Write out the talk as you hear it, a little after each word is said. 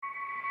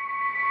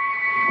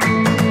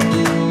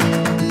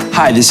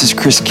Hi, this is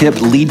Chris Kipp,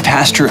 lead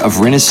pastor of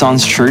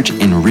Renaissance Church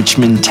in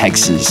Richmond,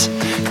 Texas.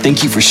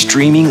 Thank you for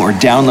streaming or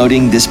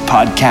downloading this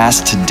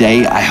podcast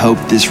today. I hope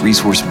this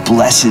resource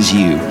blesses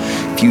you.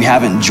 If you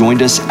haven't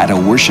joined us at a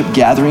worship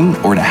gathering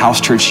or at a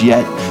house church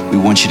yet, we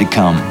want you to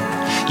come.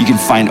 You can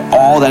find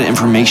all that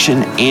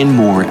information and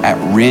more at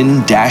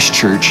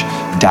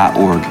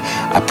ren-church.org.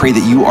 I pray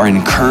that you are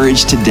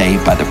encouraged today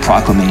by the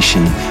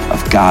proclamation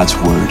of God's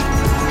word.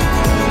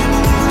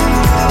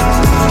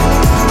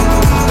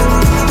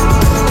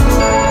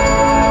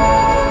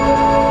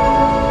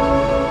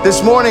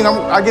 This morning,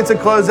 I get to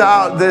close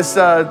out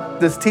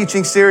this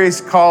teaching series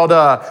called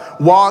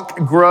Walk,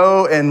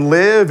 Grow, and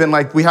Live. And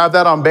we have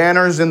that on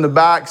banners in the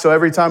back. So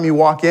every time you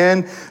walk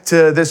in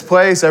to this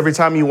place, every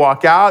time you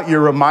walk out, you're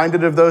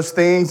reminded of those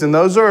things. And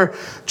those are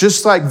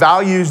just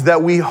values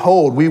that we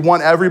hold. We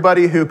want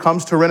everybody who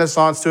comes to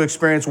Renaissance to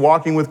experience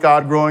walking with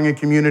God, growing in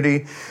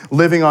community,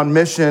 living on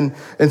mission.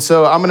 And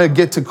so I'm going to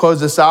get to close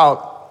this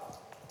out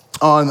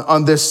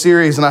on this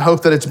series, and I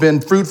hope that it's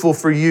been fruitful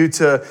for you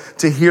to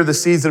hear the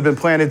seeds that have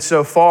been planted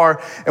so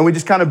far. And we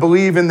just kind of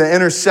believe in the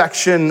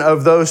intersection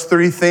of those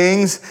three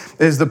things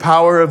is the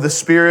power of the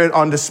Spirit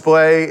on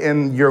display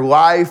in your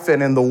life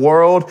and in the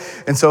world.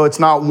 And so it's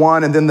not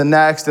one and then the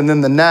next and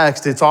then the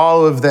next. It's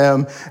all of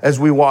them as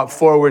we walk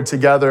forward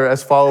together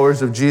as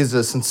followers of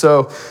Jesus. And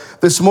so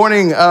this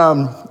morning,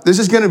 this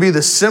is going to be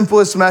the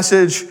simplest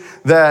message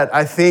that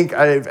I think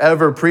I've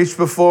ever preached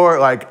before.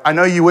 I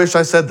know you wish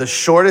I said the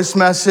shortest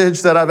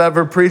message that I've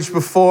ever preached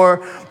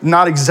before.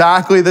 Not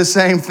exactly the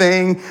same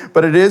thing,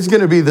 but it is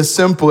going to be the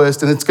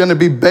simplest, and it's going to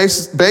be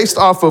based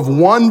off of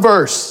one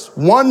verse,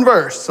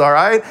 all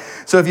right?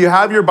 So if you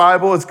have your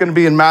Bible, it's going to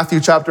be in Matthew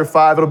chapter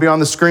 5. It'll be on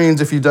the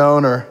screens if you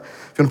don't, or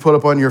if you want to put it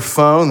up on your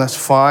phone, that's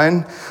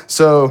fine.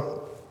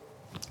 So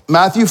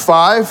Matthew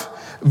 5,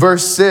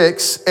 verse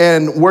 6,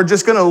 and we're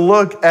just going to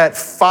look at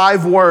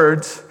 5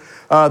 words.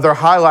 They're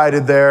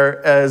highlighted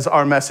there as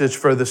our message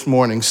for this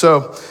morning.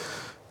 So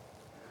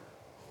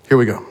here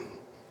we go.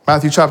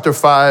 Matthew chapter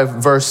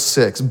 5, verse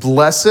 6.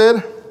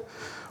 Blessed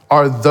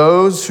are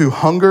those who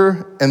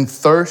hunger and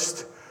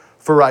thirst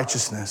for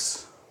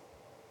righteousness,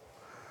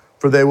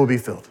 for they will be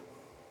filled.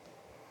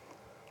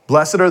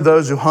 Blessed are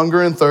those who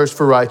hunger and thirst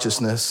for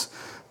righteousness,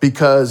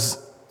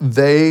 because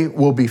they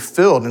will be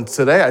filled. And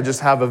today I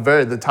just have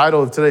the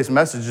title of today's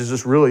message is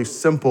just really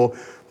simple.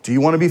 Do you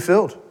want to be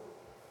filled?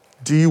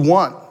 Do you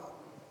want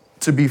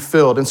to be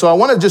filled? And so I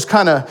want to just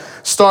kind of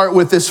start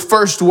with this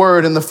first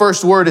word, and the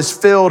first word is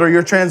filled, or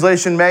your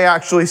translation may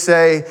actually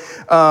say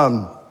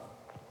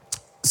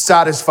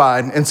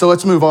satisfied. And so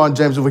let's move on,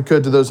 James, if we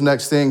could, to those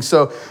next things.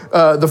 So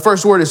the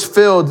first word is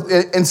filled.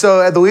 And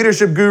so the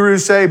leadership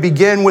gurus say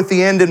begin with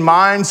the end in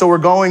mind. So we're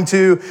going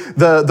to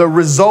the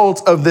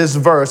result of this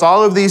verse.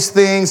 All of these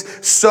things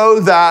so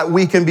that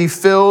we can be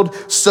filled,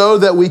 so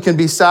that we can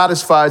be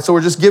satisfied. So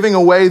we're just giving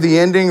away the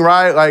ending,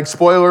 right?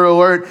 Spoiler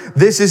alert,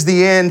 this is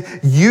the end.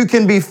 You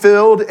can be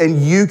filled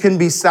and you can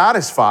be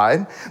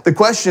satisfied. The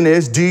question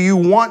is, do you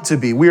want to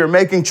be? We are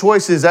making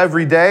choices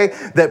every day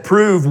that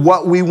prove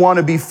what we want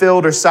to be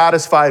filled or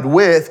satisfied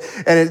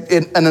with, and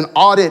an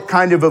audit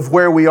kind of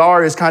where we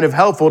are is kind of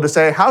helpful to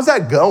say, how's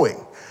that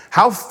going?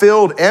 How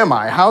filled am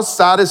I? How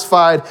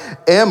satisfied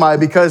am I?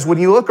 Because when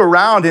you look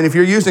around, and if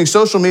you're using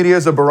social media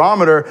as a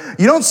barometer,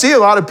 you don't see a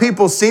lot of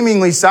people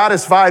seemingly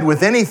satisfied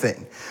with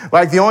anything.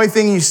 The only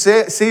thing you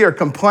see are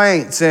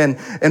complaints and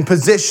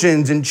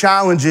positions and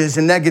challenges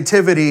and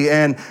negativity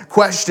and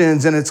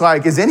questions. And it's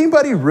is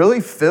anybody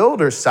really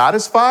filled or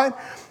satisfied?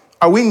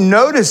 Are we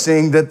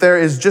noticing that there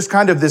is just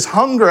kind of this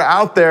hunger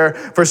out there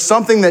for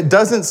something that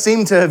doesn't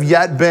seem to have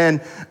yet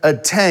been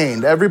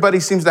attained?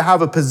 Everybody seems to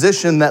have a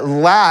position that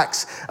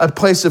lacks a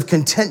place of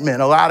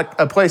contentment,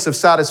 a place of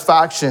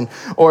satisfaction,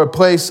 or a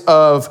place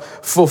of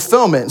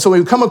fulfillment. So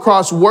when we come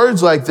across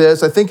words like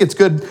this, I think it's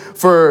good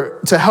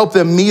to help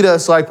them meet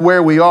us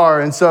where we are.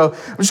 And so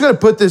I'm just going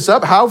to put this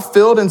up. How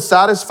filled and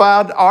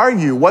satisfied are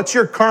you? What's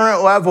your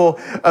current level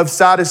of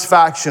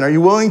satisfaction? Are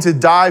you willing to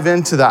dive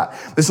into that?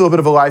 This is a little bit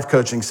of a life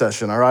coaching session.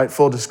 All right,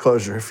 full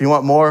disclosure. If you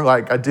want more,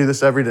 I do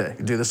this every day.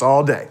 I do this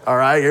all day. All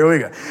right, here we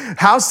go.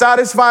 How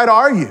satisfied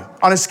are you?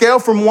 On a scale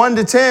from 1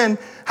 to 10,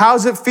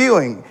 how's it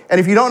feeling? And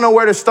if you don't know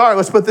where to start,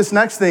 let's put this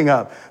next thing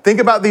up. Think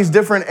about these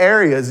different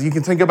areas. You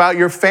can think about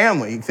your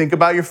family. You can think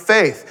about your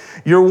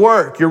faith, your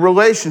work, your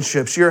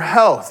relationships, your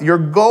health, your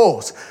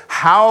goals.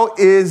 How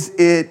is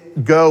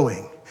it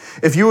going?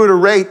 If you were to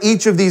rate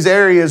each of these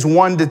areas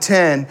 1 to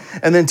 10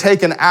 and then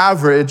take an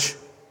average,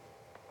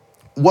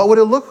 what would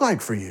it look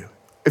like for you?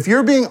 If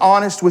you're being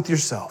honest with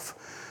yourself,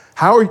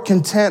 how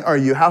content are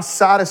you? How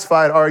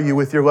satisfied are you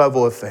with your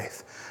level of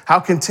faith?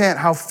 How content,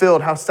 how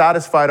filled, how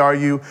satisfied are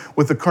you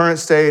with the current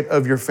state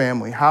of your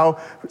family?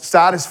 How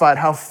satisfied,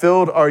 how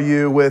filled are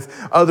you with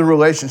other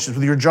relationships,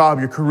 with your job,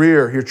 your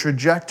career, your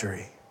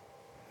trajectory?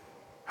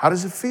 How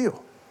does it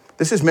feel?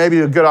 this is maybe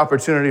a good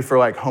opportunity for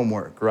like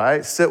homework,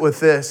 right? Sit with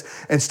this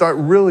and start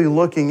really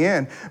looking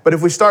in. But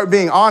if we start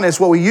being honest,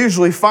 what we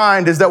usually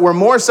find is that we're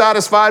more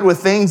satisfied with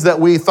things that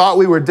we thought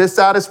we were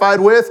dissatisfied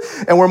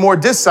with, and we're more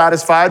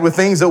dissatisfied with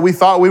things that we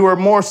thought we were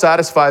more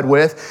satisfied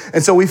with.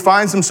 And so we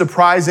find some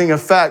surprising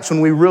effects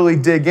when we really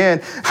dig in.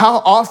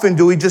 How often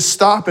do we just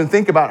stop and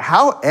think about,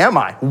 how am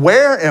I?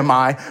 Where am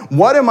I?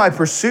 What am I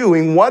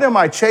pursuing? What am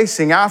I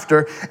chasing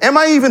after? Am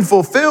I even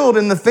fulfilled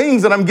in the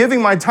things that I'm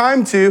giving my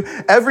time to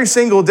every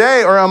single day?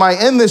 Or am I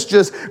in this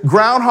just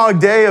groundhog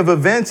day of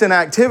events and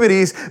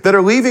activities that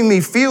are leaving me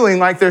feeling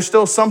like there's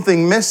still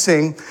something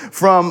missing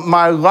from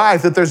my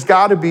life, that there's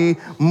got to be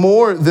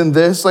more than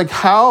this? Like,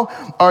 how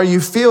are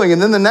you feeling?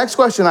 And then the next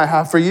question I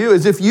have for you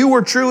is, if you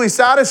were truly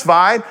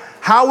satisfied,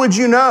 how would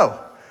you know?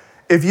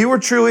 If you were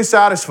truly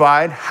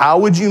satisfied, how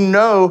would you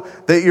know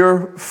that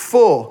you're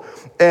full?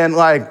 And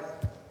like,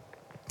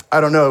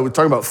 I don't know, we're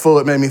talking about full,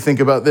 it made me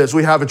think about this.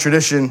 We have a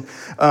tradition,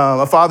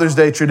 a Father's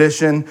Day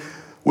tradition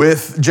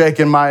with Jake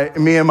and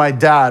me and my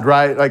dad,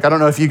 right? Like, I don't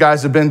know if you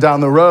guys have been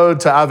down the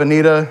road to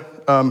Avenida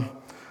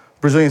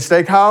Brazilian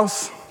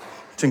Steakhouse.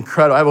 It's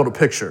incredible. I have a little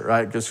picture,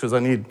 right? Just because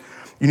you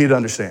need to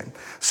understand.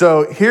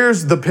 So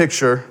here's the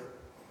picture.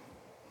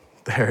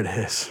 There it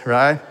is,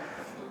 right?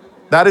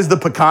 That is the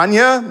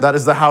picanha. That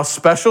is the house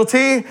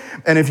specialty.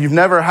 And if you've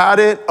never had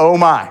it, oh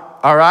my.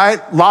 All right,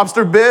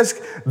 lobster bisque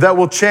that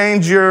will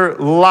change your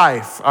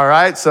life. All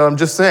right, so I'm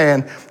just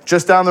saying,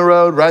 just down the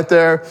road, right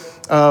there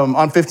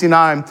on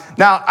 59.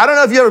 Now, I don't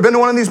know if you've ever been to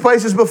one of these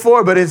places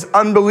before, but it's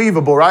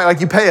unbelievable, right?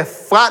 Like, you pay a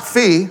flat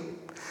fee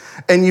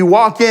and you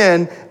walk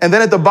in, and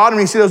then at the bottom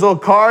you see those little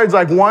cards,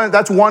 like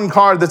that's one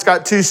card that's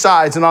got two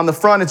sides, and on the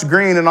front it's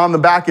green and on the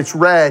back it's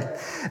red.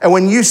 And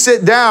when you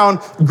sit down,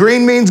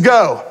 green means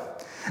go.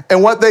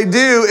 And what they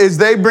do is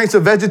they bring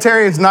some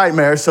vegetarian's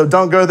nightmare, so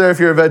don't go there if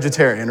you're a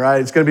vegetarian,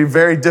 right? It's going to be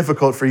very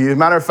difficult for you.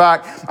 Matter of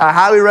fact, I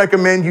highly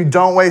recommend you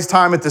don't waste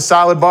time at the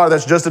salad bar.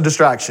 That's just a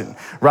distraction,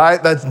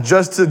 right? That's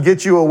just to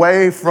get you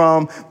away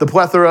from the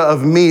plethora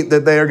of meat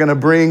that they are going to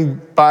bring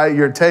by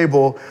your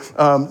table.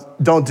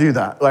 Don't do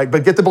that.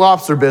 But get the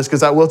lobster bisque,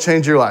 because that will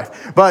change your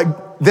life.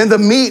 But then the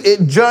meat,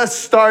 it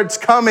just starts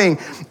coming,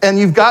 and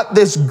you've got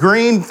this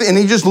green and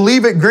you just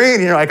leave it green.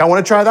 And you're like, I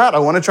want to try that. I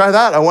want to try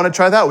that. I want to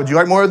try that. Would you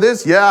like more of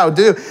this? Yeah, I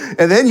do.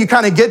 And then you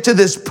kind of get to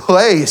this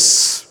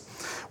place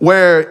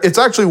where it's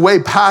actually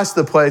way past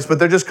the place, but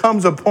there just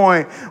comes a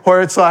point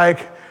where it's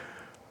like,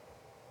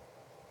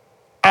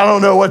 I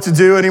don't know what to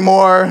do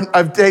anymore.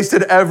 I've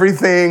tasted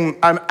everything.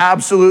 I'm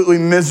absolutely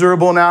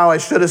miserable now. I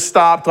should have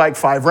stopped like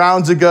 5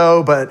 rounds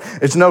ago, but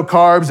it's no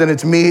carbs and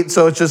it's meat.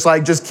 So it's just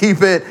like, just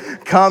keep it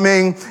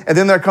coming. And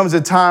then there comes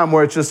a time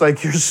where it's just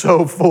like, you're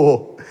so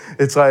full.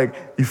 It's like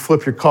you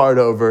flip your card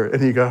over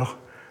and you go,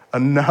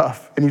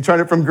 enough. And you turn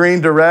it from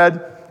green to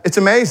red. It's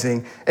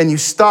amazing. And you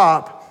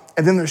stop,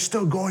 and then they're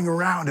still going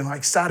around and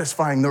like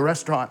satisfying the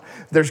restaurant.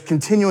 They're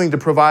continuing to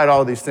provide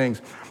all these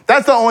things.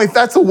 That's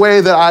the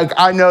way that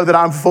I know that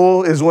I'm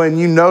full, is when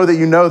you know that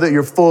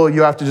you're full.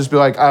 You have to just be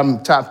like,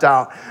 I'm tapped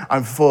out.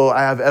 I'm full.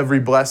 I have every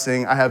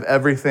blessing. I have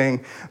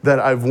everything that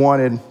I've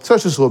wanted. So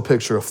it's just a little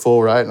picture of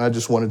full, right? And I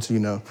just wanted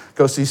to,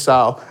 go see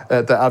Sal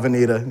at the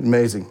Avenida.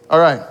 Amazing. All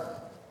right.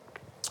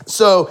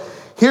 So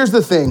here's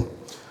the thing.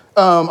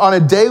 On a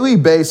daily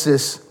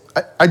basis,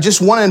 I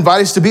just want to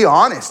invite us to be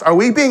honest. Are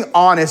we being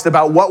honest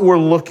about what we're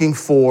looking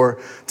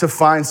for to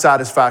find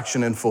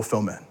satisfaction and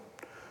fulfillment?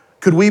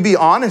 Could we be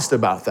honest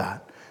about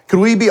that? Could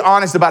we be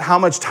honest about how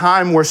much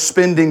time we're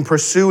spending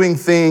pursuing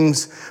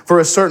things for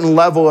a certain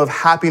level of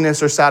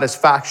happiness or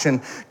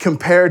satisfaction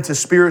compared to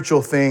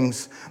spiritual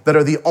things that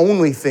are the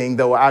only thing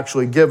that will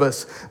actually give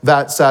us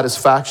that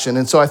satisfaction?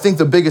 And so I think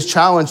the biggest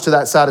challenge to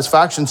that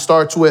satisfaction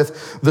starts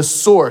with the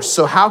source.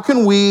 So how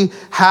can we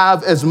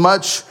have as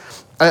much,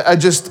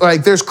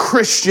 there's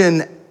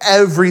Christian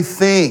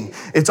everything.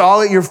 It's all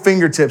at your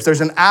fingertips.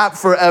 There's an app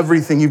for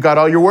everything. You've got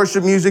all your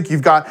worship music.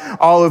 You've got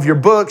all of your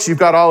books. You've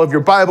got all of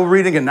your Bible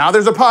reading. And now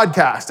there's a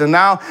podcast. And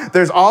now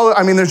there's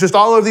just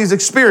all of these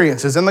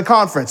experiences in the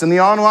conference and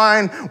the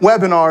online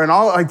webinar and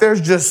all.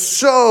 There's just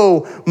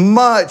so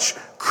much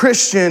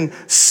Christian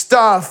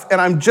stuff.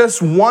 And I'm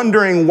just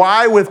wondering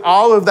why, with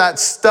all of that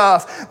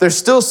stuff, there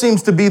still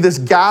seems to be this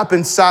gap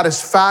in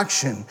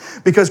satisfaction,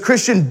 because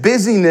Christian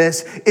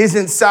busyness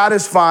isn't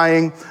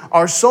satisfying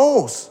our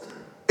souls.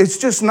 It's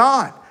just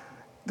not.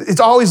 It's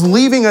always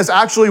leaving us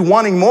actually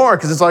wanting more,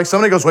 because it's like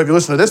somebody goes, well, have you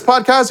listened to this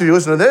podcast? Have you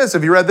listened to this?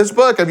 Have you read this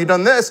book? Have you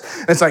done this?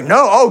 And it's like,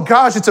 no, oh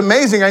gosh, it's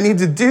amazing. I need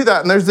to do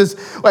that. And there's this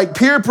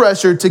peer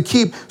pressure to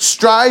keep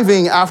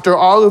striving after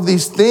all of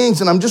these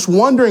things. And I'm just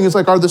wondering,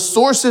 are the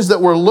sources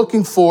that we're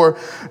looking for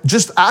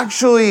just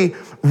actually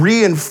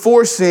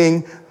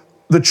reinforcing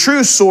the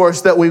true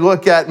source that we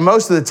look at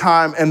most of the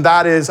time, and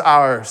that is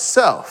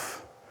ourself?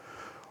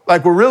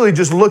 We're really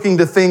just looking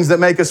to things that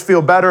make us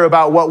feel better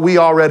about what we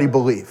already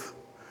believe.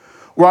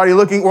 We're only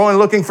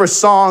looking for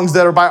songs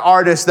that are by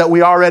artists that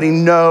we already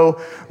know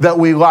that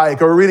we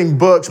like, or reading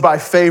books by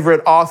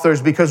favorite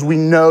authors because we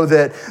know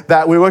that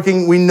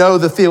we know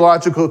the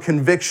theological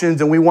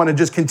convictions, and we want to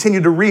just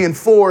continue to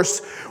reinforce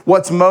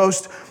what's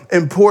most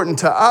important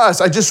to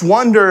us. I just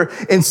wonder,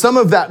 in some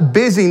of that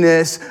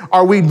busyness,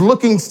 are we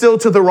looking still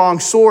to the wrong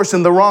source?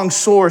 And the wrong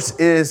source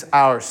is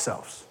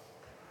ourselves.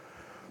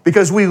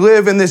 Because we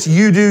live in this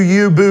you do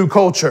you boo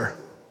culture.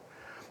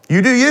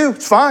 You do you,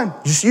 it's fine.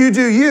 Just you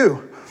do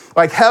you.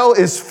 Like hell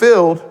is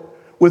filled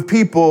with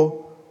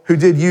people who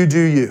did you do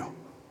you.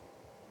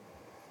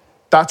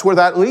 That's where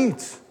that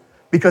leads.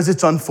 Because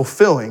it's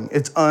unfulfilling,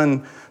 it's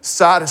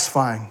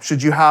unsatisfying.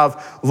 Should you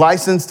have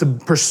license to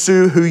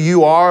pursue who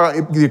you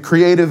are, the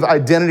creative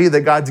identity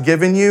that God's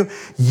given you?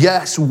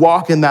 Yes,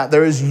 walk in that.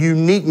 There is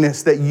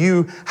uniqueness that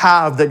you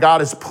have that God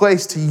has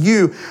placed to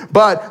you,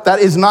 but that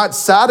is not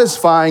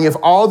satisfying if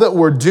all that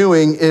we're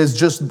doing is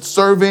just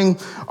serving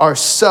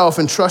ourselves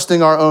and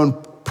trusting our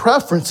own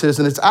preferences.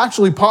 And it's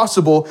actually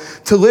possible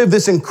to live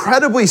this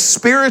incredibly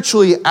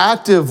spiritually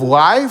active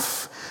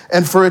life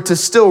and for it to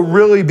still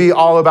really be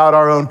all about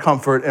our own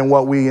comfort and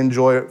what we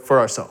enjoy for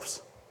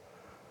ourselves.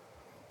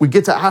 We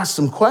get to ask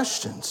some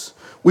questions.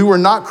 We were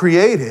not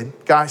created,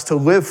 guys, to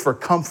live for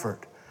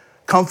comfort.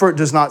 Comfort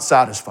does not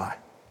satisfy.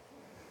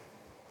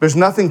 There's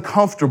nothing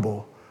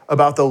comfortable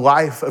about the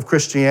life of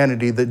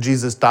Christianity that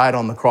Jesus died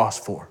on the cross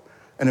for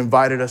and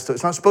invited us to.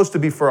 It's not supposed to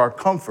be for our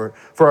comfort.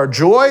 For our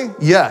joy,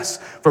 yes.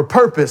 For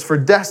purpose, for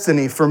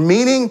destiny, for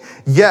meaning,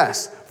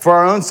 yes. For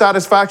our own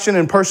satisfaction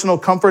and personal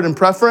comfort and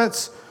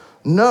preference,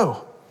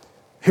 no.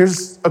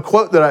 Here's a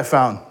quote that I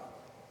found.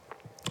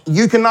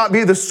 You cannot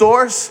be the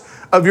source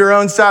of your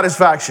own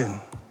satisfaction.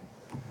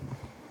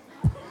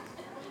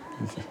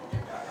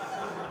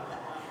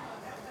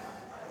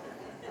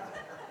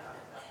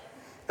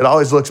 It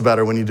always looks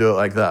better when you do it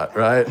like that,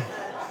 right?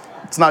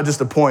 It's not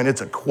just a point,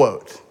 it's a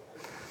quote.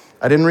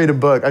 I didn't read a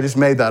book, I just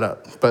made that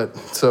up. But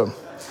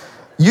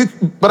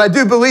I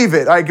do believe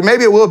it. Like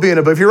maybe it will be in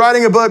a book. If you're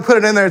writing a book, put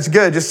it in there, it's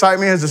good. Just cite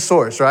me as a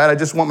source, right? I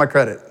just want my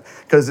credit,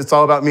 because it's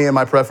all about me and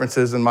my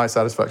preferences and my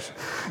satisfaction.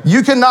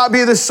 You cannot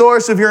be the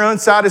source of your own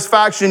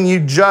satisfaction. You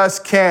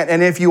just can't.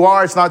 And if you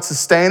are, it's not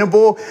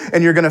sustainable,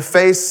 and you're gonna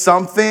face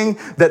something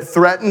that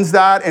threatens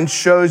that and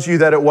shows you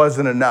that it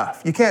wasn't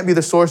enough. You can't be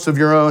the source of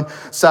your own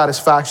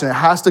satisfaction. It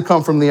has to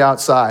come from the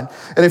outside.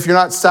 And if you're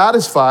not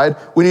satisfied,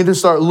 we need to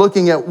start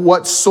looking at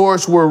what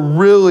source we're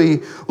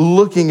really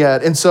looking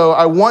at. And so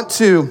I want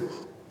to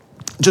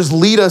just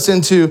lead us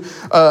into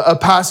a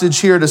passage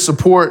here to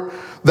support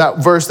that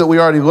verse that we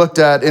already looked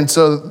at. And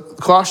so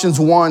Colossians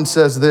 1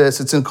 says this.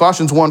 It's in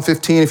Colossians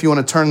 1:15. If you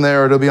want to turn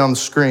there, it'll be on the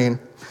screen.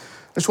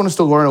 I just want us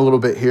to learn a little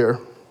bit here.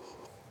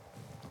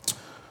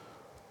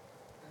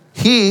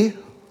 I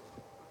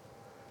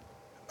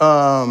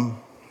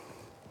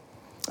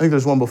think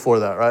there's one before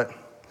that, right?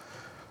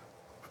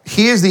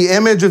 He is the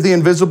image of the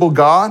invisible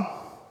God,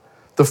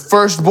 the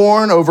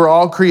firstborn over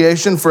all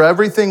creation, for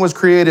everything was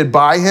created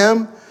by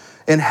him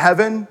in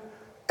heaven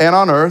and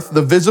on earth,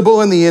 the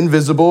visible and the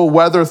invisible,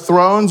 whether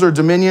thrones or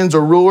dominions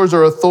or rulers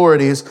or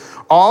authorities,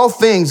 all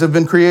things have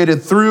been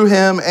created through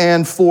him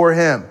and for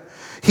him.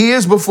 He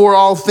is before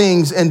all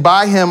things, and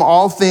by him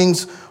all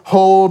things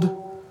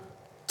hold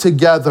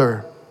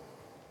together.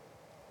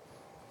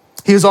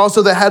 He is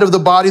also the head of the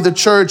body, the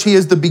church. He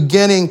is the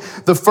beginning,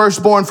 the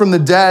firstborn from the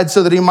dead,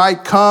 so that he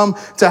might come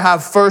to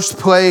have first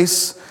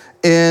place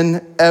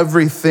in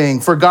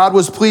everything. For God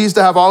was pleased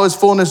to have all his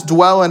fullness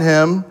dwell in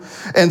him,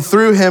 and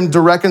through him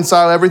to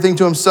reconcile everything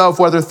to himself,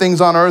 whether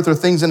things on earth or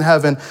things in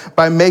heaven,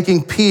 by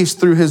making peace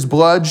through his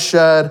blood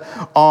shed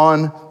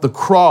on the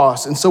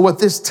cross. And so what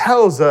this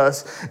tells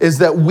us is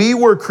that we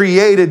were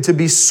created to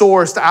be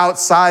sourced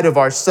outside of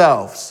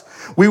ourselves.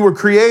 We were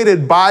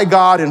created by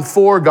God and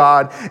for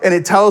God, and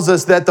it tells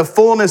us that the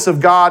fullness of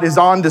God is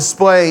on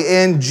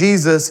display in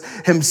Jesus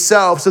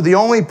himself. So the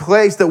only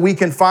place that we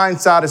can find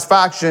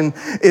satisfaction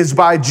is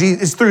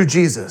through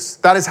Jesus.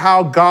 That is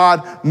how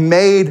God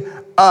made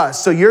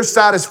us. So your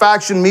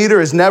satisfaction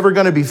meter is never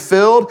going to be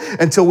filled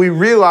until we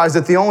realize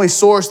that the only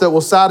source that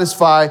will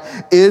satisfy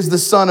is the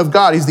Son of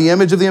God. He's the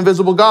image of the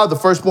invisible God, the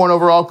firstborn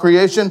over all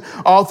creation.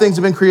 All things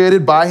have been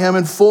created by him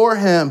and for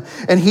him.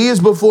 And he is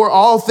before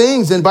all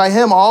things, and by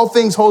him all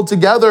things hold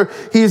together.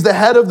 He is the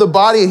head of the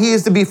body. He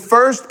is to be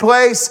first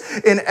place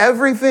in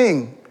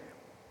everything.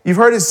 You've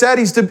heard it said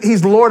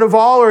he's Lord of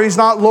all, or he's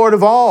not Lord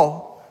of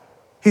all.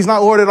 He's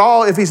not Lord at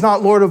all if he's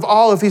not Lord of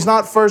all, if he's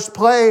not first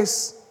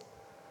place.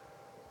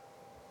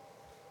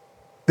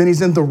 Then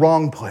he's in the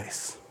wrong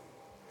place.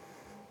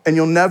 And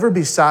you'll never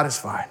be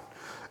satisfied.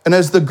 And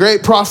as the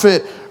great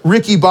prophet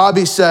Ricky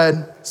Bobby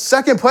said,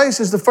 second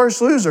place is the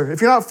first loser.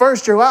 If you're not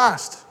first, you're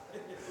last.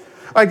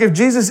 Like if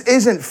Jesus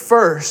isn't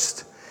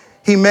first,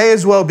 he may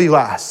as well be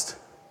last.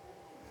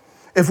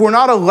 If we're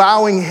not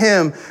allowing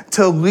him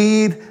to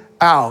lead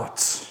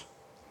out,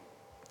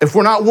 if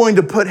we're not willing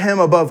to put him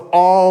above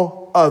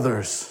all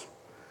others,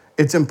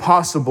 it's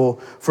impossible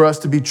for us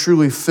to be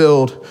truly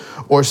filled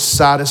or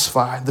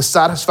satisfied. The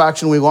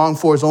satisfaction we long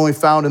for is only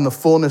found in the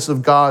fullness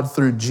of God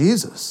through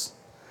Jesus.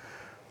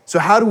 So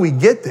how do we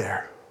get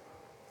there?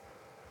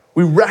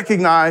 We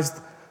recognize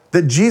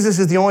that Jesus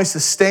is the only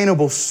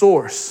sustainable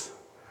source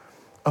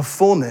of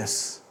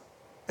fullness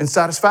and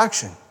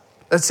satisfaction.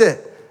 That's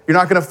it. You're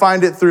not going to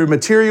find it through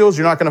materials.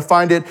 You're not going to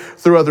find it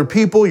through other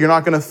people. You're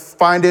not going to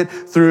find it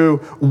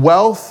through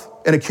wealth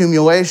and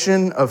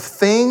accumulation of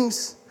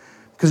things,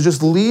 because it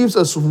just leaves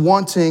us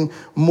wanting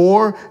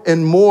more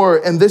and more.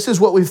 And this is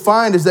what we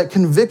find, is that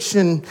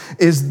conviction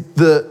is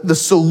the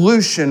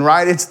solution,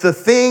 right? It's the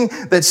thing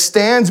that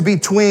stands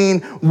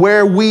between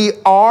where we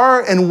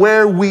are and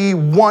where we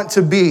want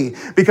to be.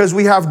 Because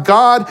we have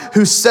God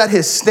who set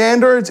his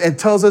standards and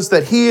tells us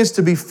that he is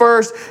to be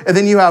first. And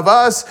then you have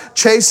us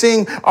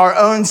chasing our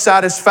own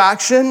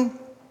satisfaction.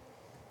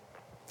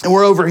 And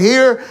we're over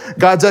here.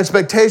 God's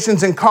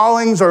expectations and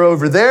callings are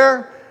over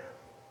there.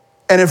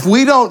 And if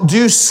we don't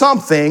do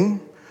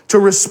something to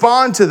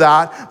respond to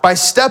that by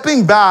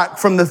stepping back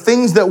from the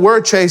things that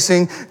we're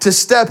chasing to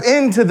step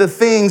into the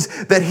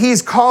things that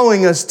he's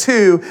calling us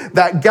to,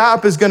 that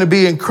gap is going to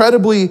be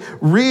incredibly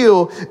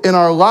real in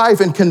our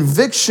life. And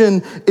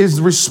conviction is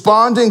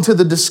responding to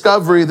the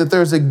discovery that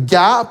there's a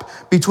gap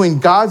between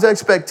God's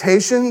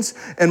expectations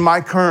and my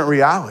current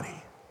reality.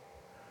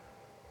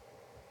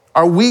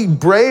 Are we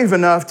brave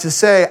enough to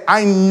say,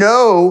 I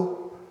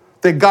know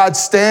that God's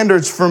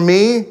standards for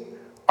me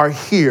are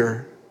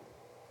here,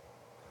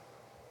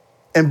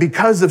 and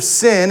because of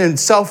sin and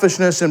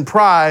selfishness and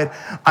pride,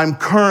 I'm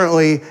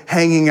currently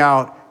hanging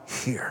out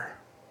here,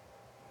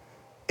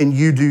 and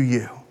you do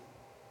you.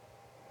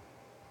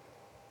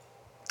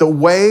 The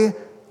way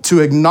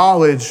to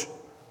acknowledge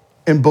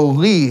and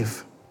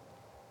believe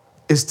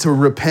is to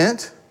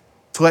repent,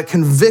 to let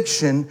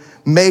conviction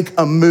make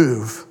a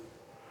move,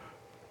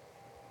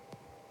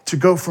 to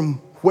go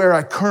from where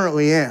I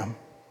currently am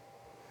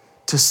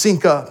to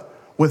sync up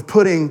with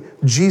putting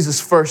Jesus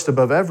first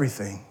above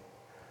everything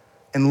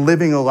and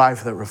living a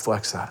life that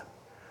reflects that.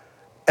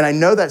 And I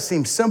know that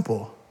seems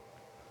simple,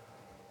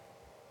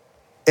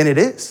 and it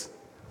is.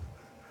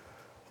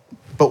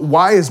 But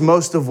why is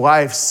most of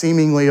life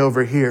seemingly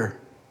over here?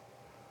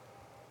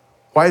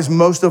 Why is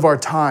most of our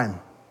time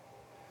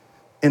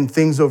in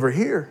things over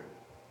here?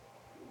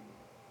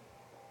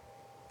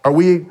 Are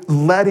we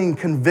letting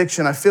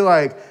conviction? I feel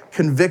like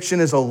conviction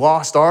is a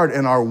lost art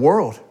in our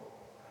world.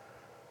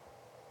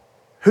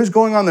 Who's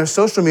going on their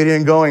social media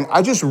and going,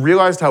 I just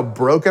realized how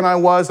broken I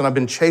was, and I've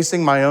been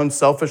chasing my own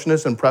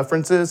selfishness and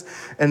preferences,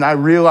 and I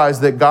realized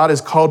that God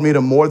has called me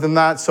to more than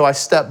that, so I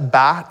stepped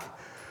back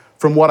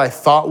from what I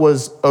thought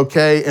was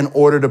okay in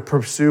order to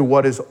pursue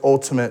what is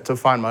ultimate, to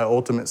find my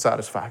ultimate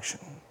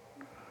satisfaction.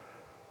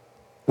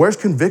 Where's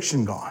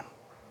conviction gone?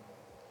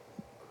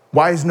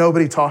 Why is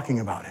nobody talking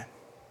about it?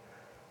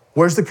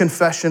 Where's the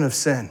confession of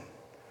sin?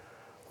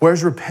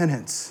 Where's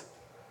repentance?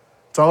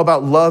 It's all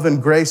about love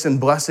and grace and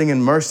blessing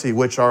and mercy,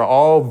 which are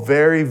all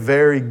very,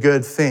 very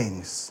good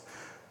things.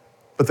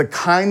 But the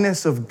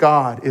kindness of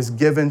God is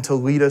given to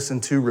lead us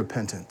into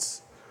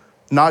repentance,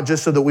 not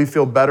just so that we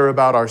feel better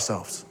about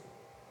ourselves.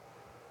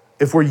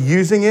 If we're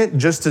using it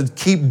just to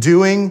keep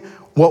doing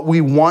what we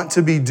want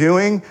to be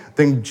doing,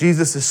 then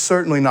Jesus is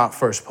certainly not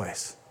first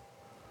place.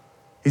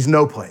 He's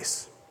no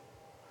place.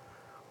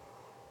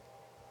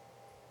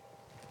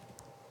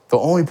 The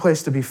only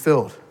place to be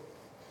filled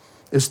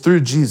is through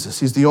Jesus.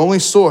 He's the only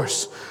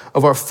source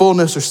of our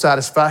fullness or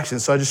satisfaction.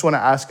 So I just want to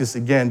ask us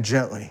again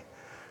gently,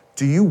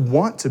 do you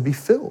want to be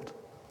filled?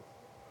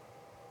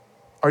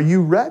 Are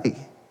you ready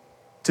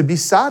to be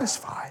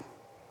satisfied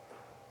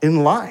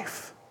in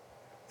life?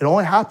 It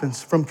only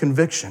happens from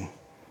conviction,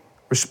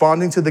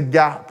 responding to the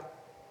gap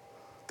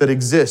that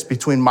exists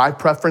between my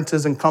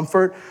preferences and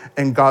comfort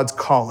and God's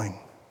calling.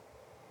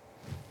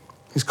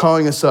 He's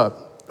calling us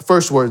up.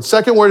 First word.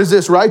 Second word is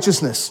this: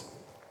 righteousness.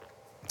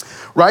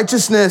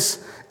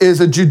 Righteousness is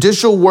a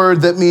judicial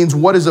word that means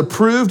what is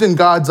approved in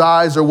God's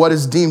eyes or what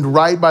is deemed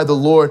right by the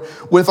Lord.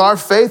 With our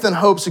faith and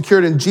hope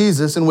secured in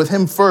Jesus and with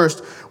him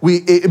first,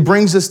 it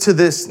brings us to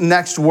this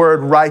next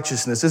word,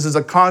 righteousness. This is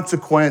a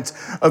consequence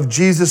of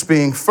Jesus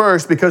being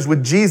first, because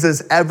with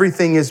Jesus,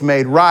 everything is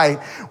made right.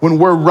 When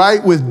we're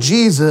right with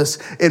Jesus,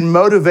 it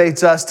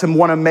motivates us to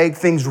want to make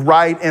things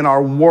right in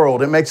our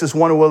world. It makes us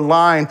want to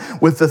align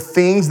with the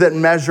things that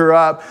measure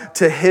up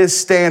to his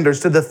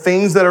standards, to the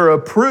things that are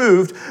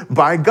approved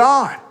by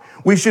God.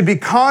 We should be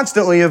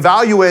constantly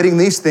evaluating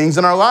these things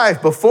in our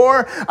life.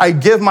 Before I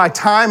give my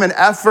time and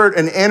effort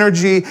and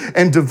energy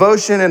and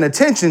devotion and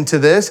attention to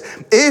this,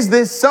 is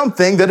this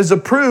something that is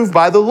approved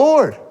by the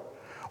Lord?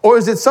 Or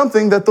is it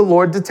something that the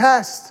Lord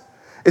detests?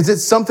 Is it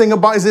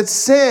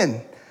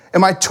sin?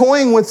 Am I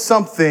toying with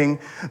something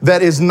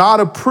that is not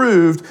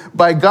approved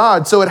by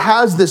God? So it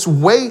has this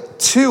weight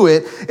to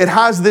it. It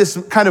has this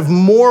kind of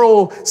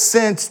moral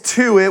sense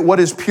to it. What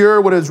is pure,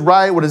 what is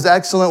right, what is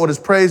excellent, what is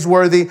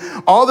praiseworthy.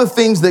 All the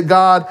things that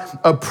God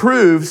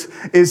approves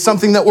is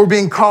something that we're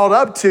being called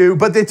up to,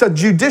 but it's a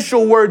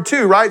judicial word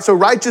too, right? So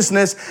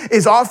righteousness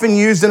is often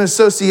used in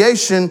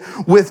association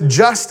with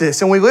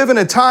justice. And we live in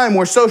a time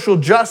where social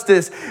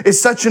justice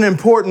is such an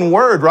important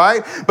word,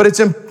 right? But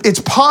it's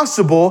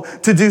possible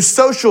to do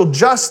social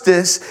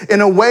justice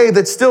in a way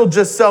that's still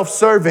just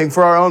self-serving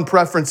for our own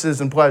preferences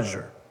and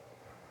pleasure.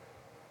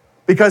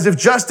 Because if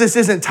justice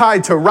isn't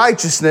tied to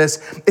righteousness,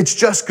 it's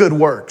just good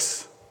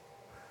works.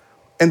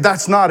 And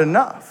that's not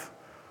enough.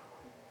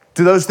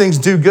 Do those things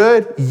do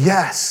good?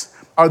 Yes.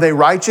 Are they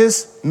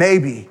righteous?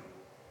 Maybe.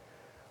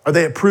 Are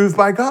they approved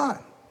by God?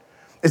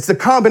 It's the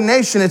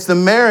combination, it's the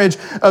marriage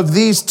of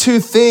these two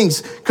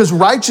things, because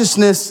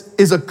righteousness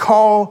is a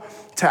call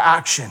to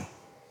action.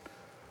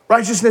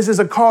 Righteousness is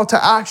a call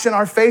to action.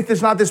 Our faith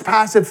is not this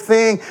passive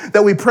thing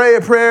that we pray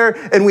a prayer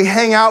and we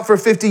hang out for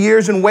 50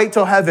 years and wait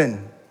till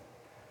heaven.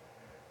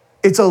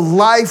 It's a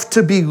life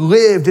to be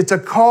lived. It's a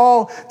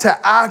call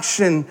to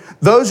action.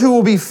 Those who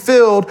will be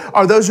filled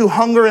are those who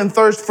hunger and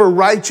thirst for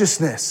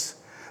righteousness,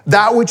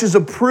 that which is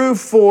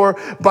approved for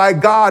by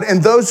God,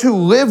 and those who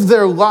live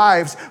their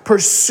lives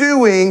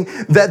pursuing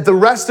that the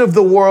rest of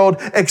the world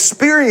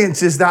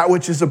experiences that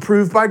which is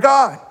approved by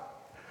God.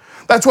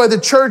 That's why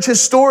the church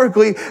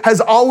historically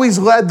has always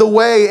led the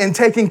way in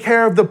taking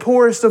care of the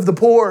poorest of the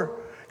poor,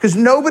 because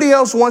nobody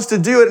else wants to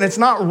do it. And it's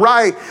not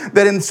right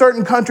that in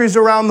certain countries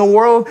around the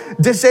world,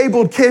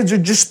 disabled kids are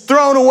just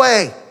thrown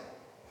away.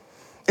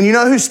 And you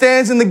know who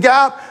stands in the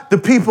gap? The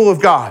people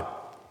of God.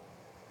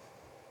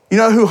 You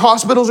know who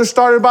hospitals are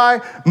started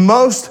by?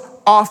 Most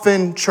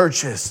often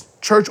churches,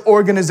 church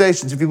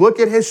organizations. If you look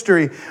at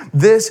history,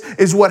 this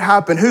is what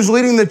happened. Who's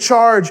leading the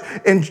charge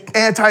in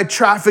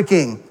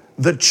anti-trafficking?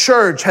 The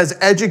church has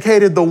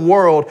educated the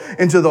world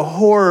into the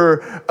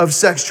horror of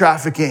sex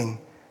trafficking,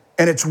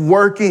 and it's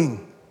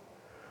working.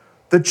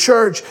 The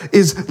church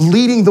is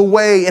leading the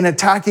way in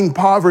attacking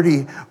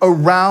poverty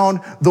around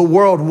the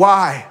world.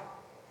 Why?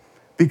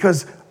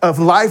 Because a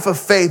life of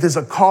faith is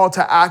a call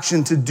to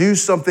action to do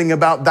something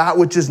about that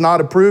which is not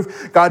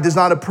approved. God does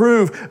not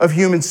approve of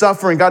human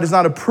suffering. God does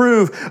not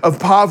approve of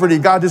poverty.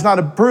 God does not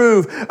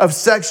approve of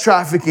sex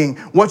trafficking.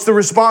 What's the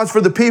response for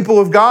the people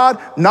of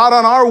God? Not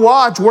on our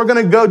watch. We're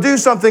going to go do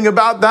something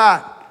about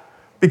that.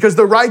 Because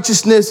the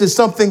righteousness is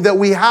something that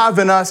we have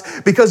in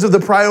us because of the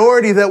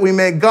priority that we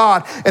make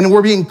God. And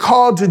we're being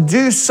called to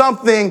do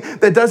something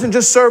that doesn't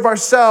just serve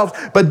ourselves,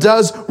 but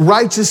does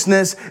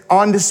righteousness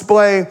on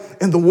display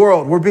in the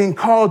world. We're being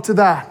called to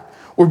that.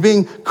 We're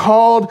being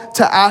called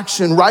to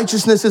action.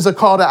 Righteousness is a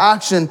call to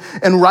action,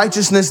 and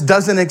righteousness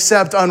doesn't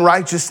accept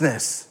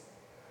unrighteousness.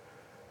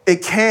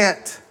 It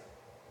can't.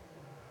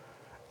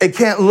 It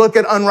can't look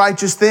at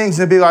unrighteous things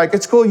and be like,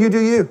 it's cool, you do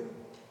you.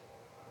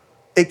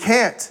 It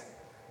can't.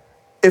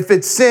 If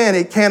it's sin,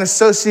 it can't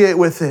associate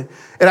with it.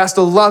 It has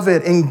to love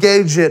it,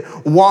 engage it,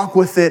 walk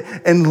with it,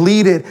 and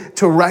lead it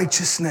to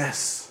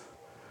righteousness.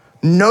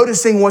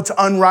 Noticing what's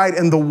unright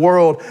in the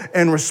world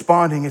and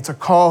responding. It's a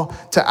call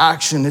to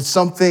action. It's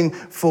something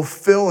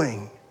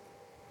fulfilling.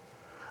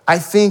 I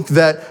think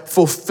that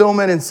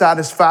fulfillment and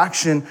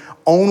satisfaction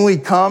only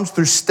comes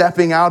through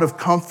stepping out of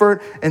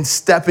comfort and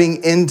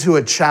stepping into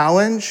a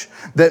challenge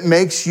that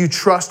makes you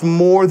trust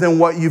more than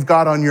what you've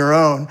got on your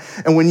own.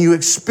 And when you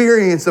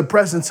experience the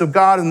presence of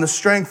God and the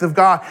strength of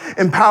God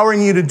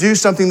empowering you to do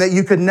something that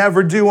you could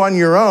never do on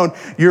your own,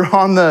 you're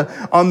on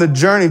the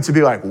journey to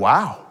be like,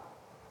 wow,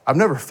 I've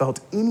never felt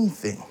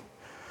anything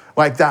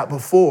like that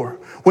before.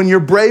 When you're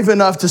brave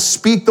enough to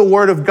speak the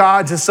word of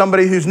God to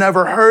somebody who's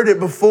never heard it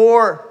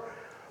before,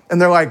 and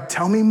they're like,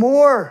 tell me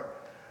more.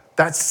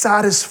 That's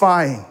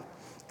satisfying.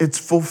 It's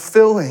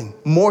fulfilling,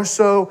 more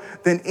so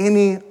than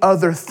any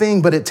other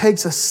thing. But it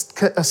takes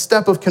a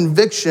step of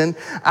conviction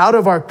out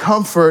of our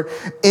comfort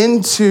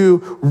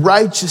into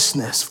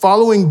righteousness.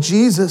 Following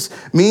Jesus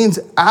means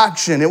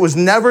action. It was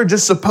never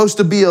just supposed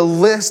to be a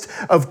list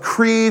of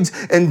creeds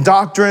and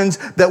doctrines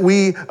that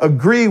we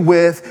agree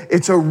with.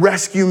 It's a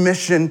rescue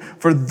mission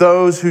for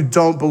those who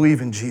don't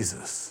believe in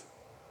Jesus.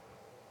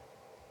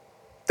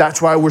 That's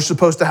why we're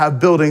supposed to have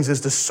buildings, is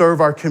to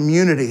serve our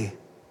community,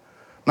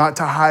 not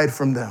to hide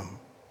from them.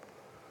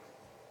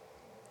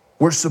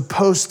 We're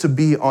supposed to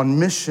be on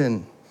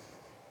mission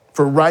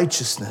for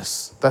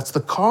righteousness. That's the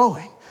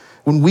calling.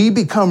 When we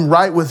become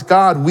right with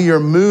God, we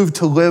are moved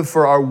to live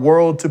for our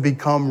world to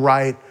become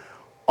right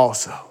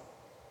also.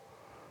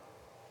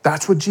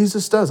 That's what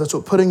Jesus does. That's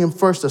what putting him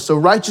first does. So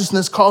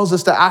righteousness calls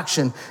us to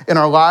action in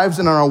our lives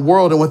and in our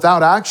world. And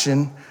without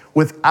action,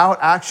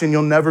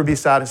 you'll never be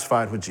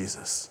satisfied with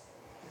Jesus.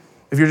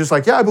 If you're just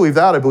like, yeah, I believe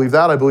that, I believe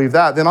that, I believe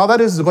that, then all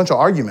that is a bunch of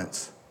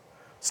arguments.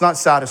 It's not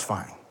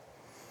satisfying.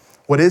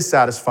 What is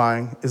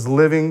satisfying is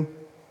living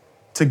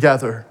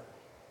together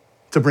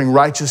to bring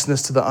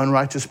righteousness to the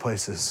unrighteous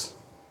places,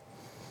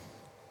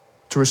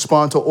 to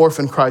respond to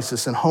orphan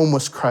crisis and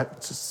homeless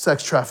crisis,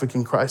 sex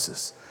trafficking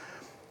crisis,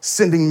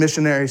 sending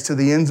missionaries to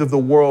the ends of the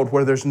world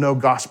where there's no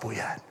gospel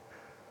yet.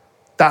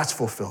 That's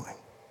fulfilling.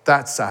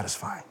 That's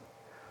satisfying.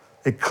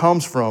 It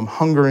comes from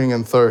hungering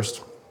and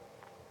thirst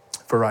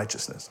for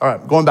righteousness. All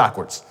right, going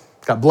backwards.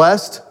 Got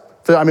blessed.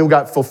 We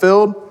got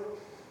fulfilled,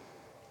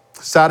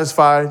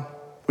 satisfied.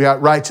 We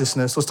got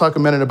righteousness. Let's talk a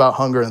minute about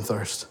hunger and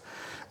thirst.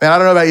 Man, I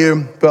don't know about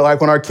you, but like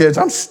when our kids,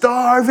 I'm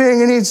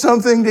starving and need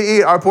something to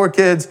eat. Our poor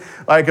kids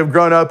have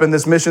grown up in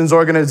this missions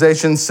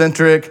organization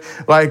centric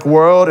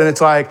world. And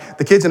it's like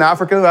the kids in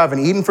Africa who haven't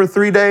eaten for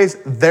 3 days,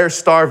 they're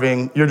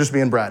starving. You're just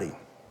being bratty,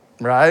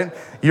 right?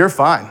 You're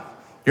fine.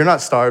 You're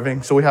not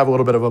starving. So we have a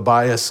little bit of a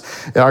bias.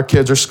 And our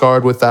kids are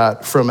scarred with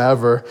that from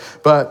ever.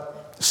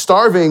 But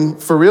Starving,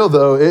 for real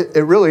though, it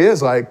really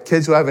is like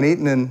kids who haven't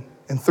eaten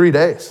in 3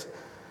 days.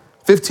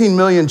 15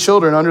 million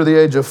children under the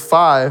age of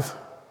 5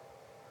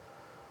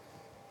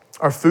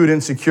 are food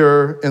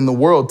insecure in the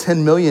world.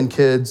 10 million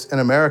kids in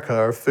America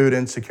are food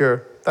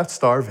insecure. That's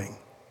starving.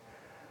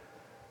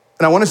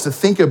 And I want us to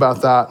think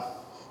about that.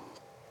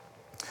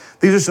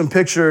 These are some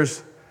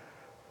pictures.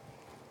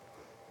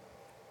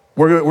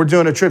 We're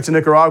doing a trip to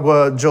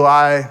Nicaragua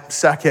July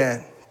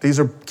 2nd. These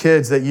are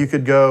kids that you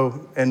could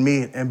go and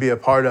meet and be a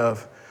part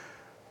of.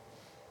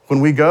 When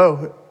we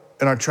go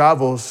in our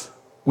travels,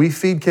 we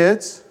feed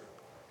kids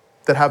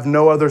that have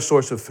no other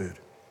source of food.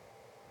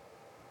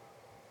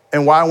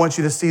 And why I want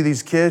you to see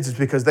these kids is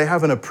because they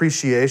have an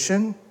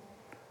appreciation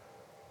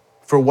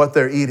for what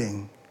they're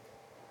eating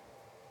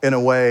in a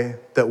way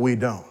that we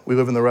don't. We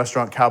live in the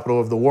restaurant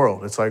capital of the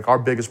world. It's like our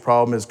biggest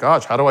problem is,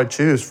 gosh, how do I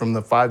choose from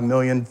the 5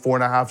 million,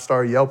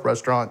 4.5-star Yelp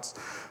restaurants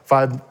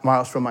 5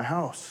 miles from my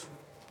house?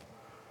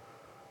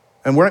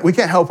 And we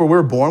can't help where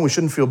we're born. We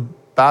shouldn't feel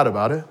bad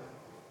about it,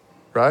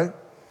 right?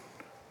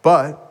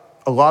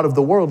 But a lot of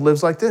the world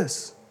lives like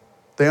this.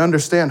 They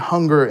understand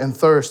hunger and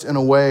thirst in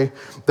a way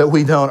that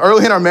we don't.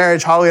 Early in our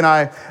marriage, Holly and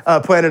I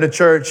planted a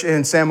church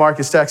in San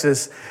Marcos,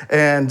 Texas.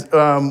 And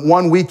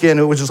one weekend,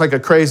 it was just like a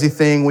crazy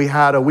thing. We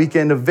had a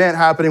weekend event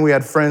happening. We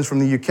had friends from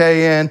the UK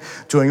in,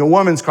 doing a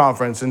women's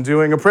conference and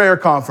doing a prayer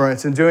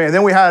conference and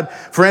then we had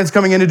friends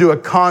coming in to do a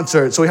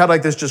concert. So we had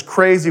like this just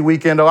crazy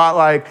weekend, a lot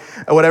like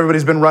what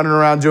everybody's been running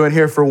around doing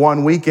here for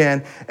one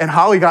weekend. And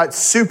Holly got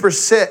super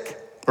sick.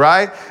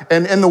 Right?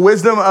 And in the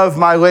wisdom of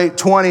my late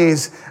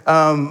 20s,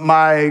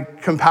 my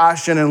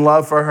compassion and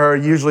love for her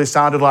usually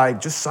sounded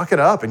like, just suck it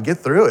up and get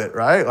through it,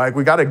 right? Like,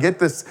 we got to get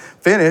this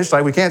finished.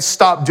 Like, we can't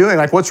stop doing,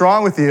 like, what's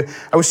wrong with you?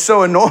 I was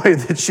so annoyed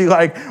that she,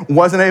 like,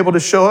 wasn't able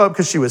to show up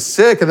because she was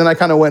sick. And then I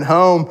kind of went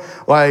home,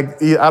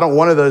 like, I don't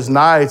one of those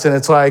nights. And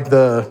it's like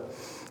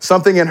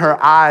something in her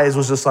eyes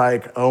was just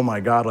like, oh my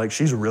God, like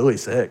she's really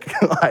sick,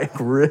 like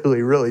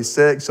really, really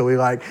sick. So we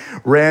like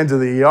ran to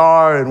the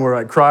ER and we're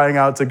like crying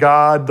out to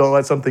God, don't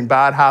let something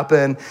bad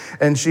happen.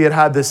 And she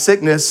had this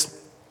sickness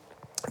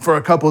for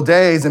a couple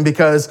days, and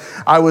because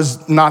I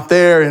was not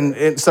there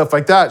and stuff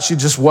like that, she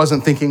just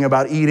wasn't thinking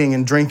about eating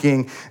and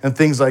drinking and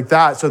things like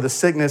that. So the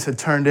sickness had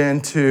turned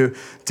into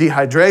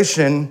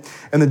dehydration,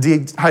 and the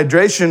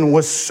dehydration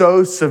was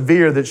so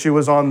severe that she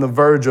was on the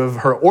verge of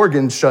her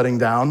organs shutting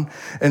down.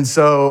 And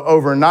so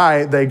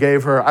overnight, they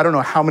gave her, I don't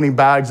know how many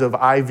bags of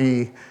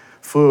IV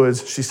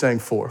fluids. She's saying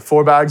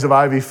 4 bags of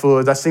IV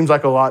fluids. That seems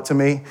like a lot to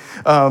me.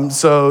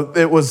 So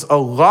it was a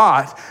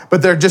lot,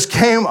 but there just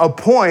came a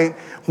point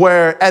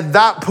where at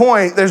that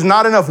point, there's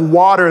not enough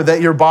water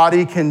that your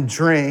body can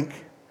drink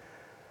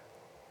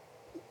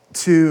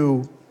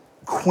to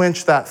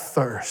quench that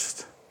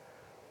thirst.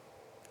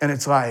 And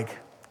it's like,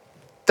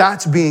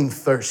 that's being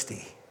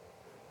thirsty,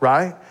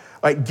 right?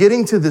 Like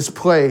getting to this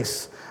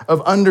place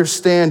of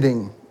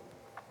understanding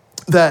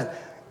that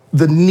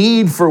the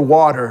need for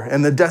water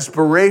and the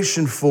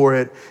desperation for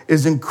it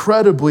is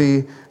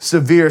incredibly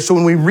severe. So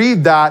when we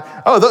read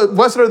that,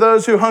 blessed are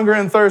those who hunger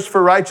and thirst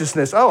for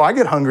righteousness. Oh, I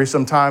get hungry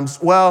sometimes.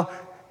 Well,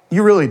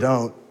 you really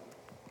don't.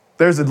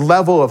 There's a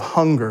level of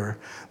hunger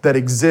that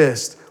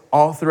exists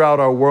all throughout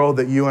our world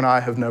that you and I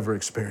have never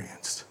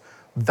experienced.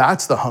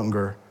 That's the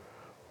hunger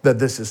that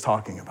this is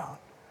talking about.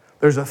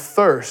 There's a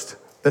thirst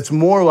that's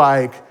more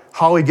like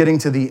Holly getting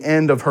to the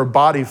end of her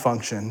body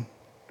function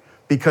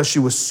because she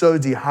was so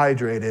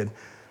dehydrated,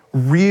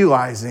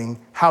 realizing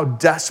how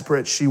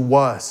desperate she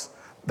was.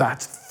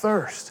 That's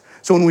thirst.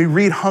 So when we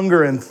read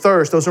hunger and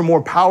thirst, those are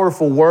more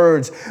powerful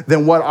words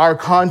than what our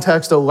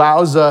context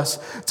allows us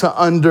to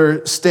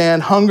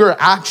understand. Hunger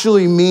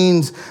actually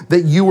means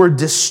that you were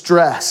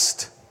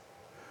distressed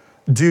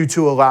due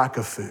to a lack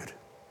of food.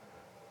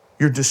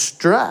 You're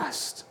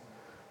distressed.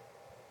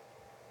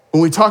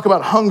 When we talk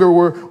about hunger,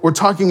 we're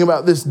talking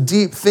about this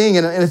deep thing,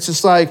 and it's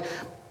just like,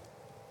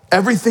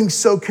 everything's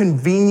so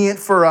convenient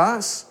for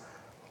us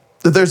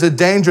that there's a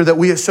danger that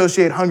we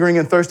associate hungering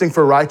and thirsting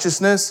for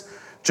righteousness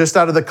just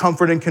out of the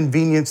comfort and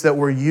convenience that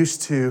we're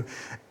used to,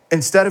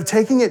 instead of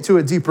taking it to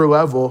a deeper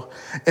level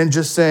and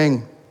just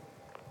saying,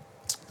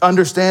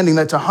 understanding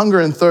that to hunger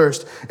and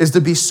thirst is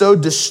to be so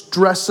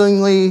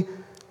distressingly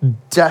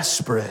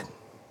desperate.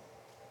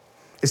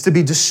 It's to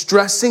be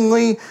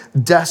distressingly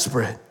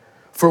desperate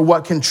for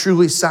what can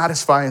truly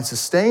satisfy and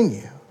sustain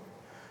you.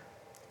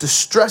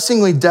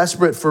 Distressingly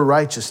desperate for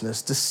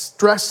righteousness,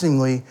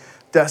 distressingly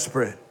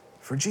desperate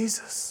for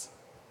Jesus.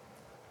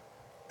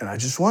 And I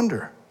just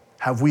wonder,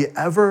 have we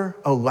ever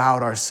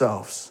allowed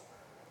ourselves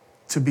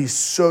to be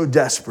so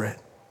desperate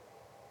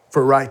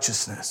for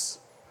righteousness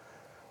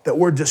that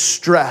we're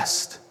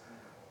distressed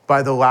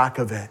by the lack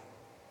of it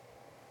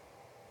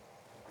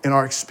in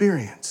our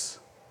experience?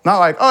 Not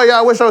like, oh yeah,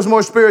 I wish I was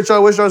more spiritual, I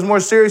wish I was more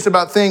serious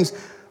about things.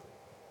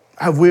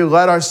 Have we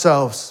let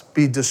ourselves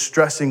be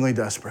distressingly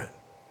desperate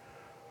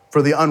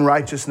for the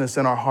unrighteousness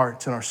in our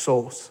hearts and our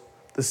souls,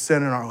 the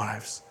sin in our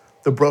lives,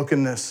 the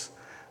brokenness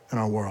in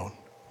our world?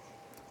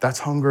 That's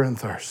hunger and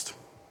thirst.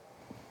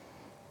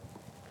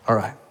 All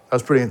right, that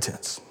was pretty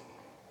intense.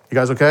 You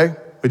guys okay?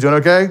 We doing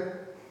okay? Do you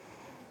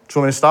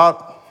want me to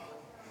stop?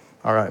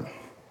 All right.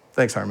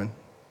 Thanks, Herman.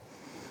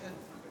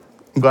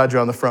 I'm glad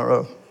you're on the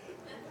front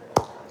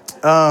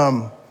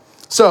row.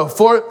 So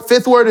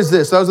fifth word is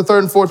this. That was the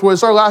third and fourth word.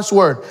 It's our last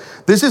word.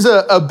 This is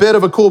a bit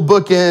of a cool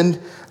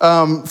bookend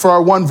for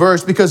our one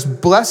verse, because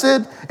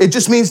blessed, it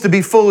just means to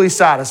be fully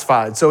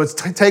satisfied. So it's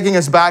taking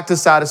us back to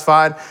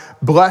satisfied.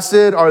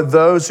 Blessed are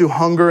those who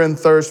hunger and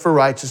thirst for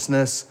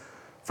righteousness,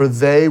 for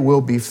they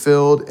will be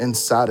filled and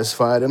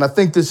satisfied. And I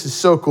think this is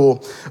so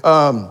cool.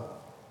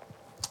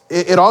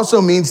 It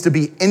also means to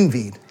be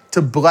envied.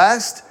 To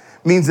blessed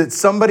means that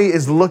somebody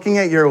is looking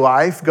at your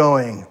life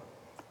going,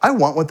 I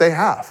want what they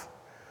have.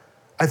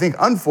 I think,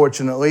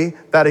 unfortunately,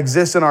 that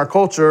exists in our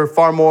culture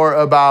far more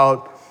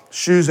about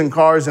shoes and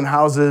cars and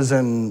houses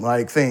and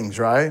like things,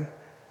 right?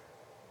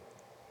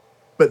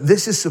 But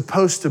this is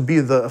supposed to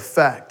be the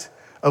effect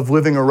of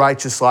living a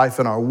righteous life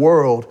in our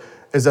world,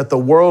 is that the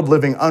world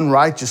living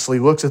unrighteously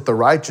looks at the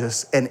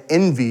righteous and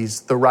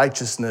envies the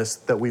righteousness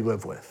that we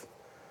live with.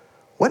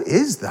 What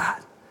is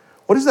that?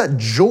 What is that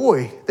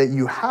joy that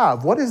you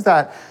have? What is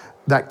that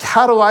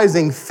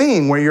catalyzing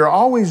thing where you're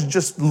always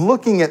just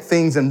looking at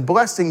things and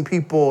blessing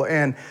people,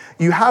 and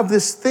you have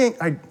this thing?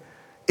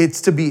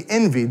 It's to be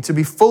envied, to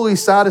be fully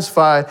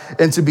satisfied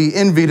and to be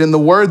envied. And the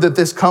word that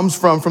this comes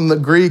from the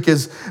Greek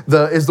is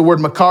the word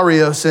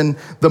makarios, and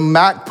the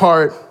Mac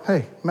part,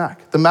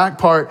 the Mac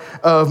part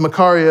of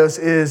makarios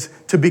is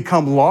to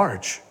become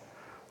large.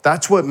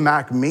 That's what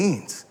Mac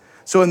means.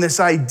 So in this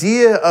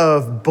idea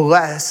of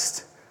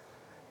blessed,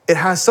 it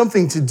has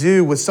something to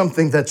do with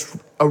something that's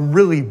a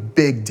really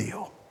big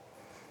deal.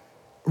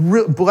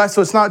 Blessed,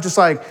 so it's not just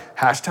like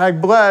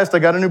hashtag blessed, I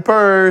got a new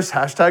purse,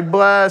 hashtag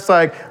blessed.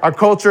 Like our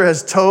culture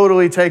has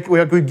totally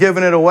we've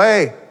given it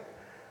away.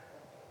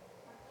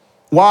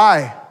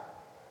 Why?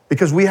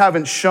 Because we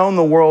haven't shown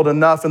the world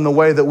enough in the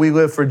way that we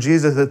live for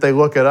Jesus that they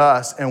look at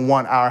us and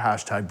want our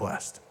hashtag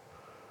blessed.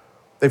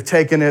 They've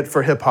taken it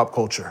for hip hop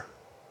culture.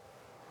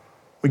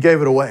 We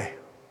gave it away.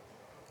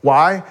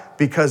 Why?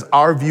 Because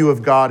our view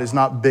of God is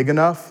not big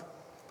enough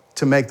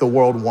to make the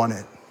world want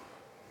it.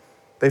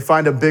 They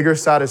find a bigger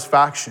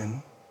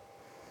satisfaction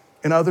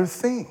in other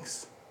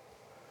things.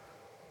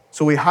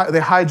 So they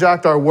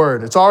hijacked our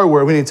word. It's our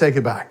word. We need to take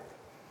it back.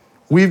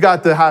 We've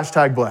got the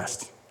hashtag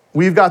blessed.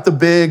 We've got the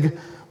big,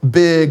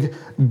 big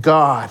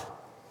God.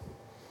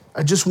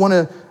 I just want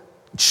to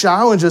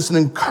challenge us and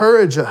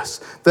encourage us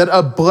that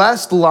a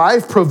blessed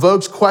life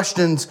provokes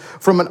questions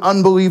from an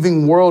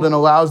unbelieving world and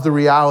allows the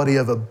reality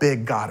of a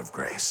big God of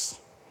grace.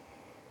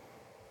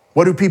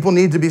 What do people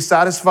need to be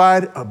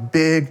satisfied? A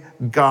big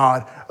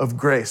God of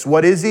grace.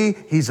 What is he?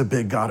 He's a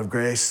big God of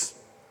grace.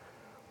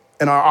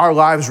 And our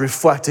lives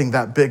reflecting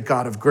that big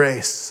God of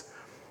grace,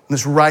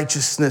 this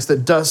righteousness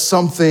that does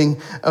something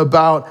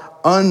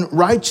about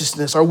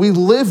unrighteousness. Are we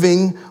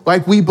living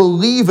like we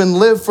believe and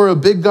live for a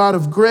big God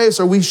of grace?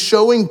 Are we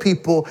showing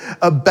people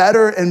a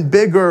better and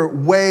bigger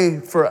way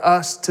for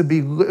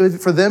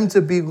them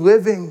to be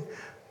living?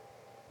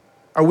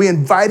 Are we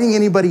inviting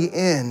anybody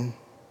in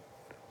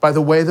by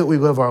the way that we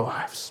live our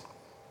lives?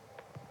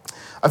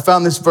 I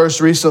found this verse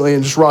recently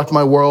and just rocked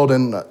my world,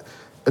 and I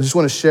just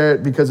want to share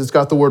it because it's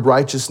got the word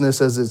righteousness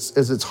as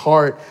its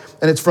heart,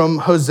 and it's from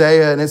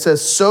Hosea, and it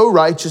says, sow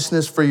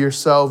righteousness for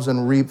yourselves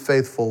and reap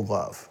faithful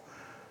love.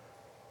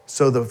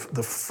 So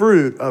the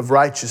fruit of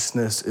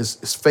righteousness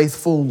is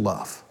faithful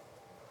love.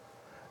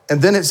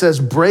 And then it says,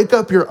 break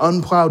up your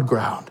unplowed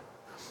ground.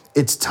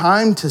 It's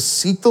time to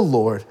seek the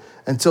Lord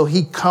until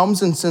he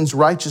comes and sends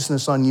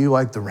righteousness on you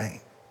like the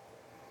rain.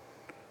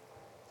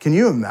 Can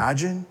you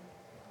imagine?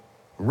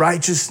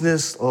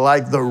 Righteousness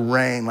like the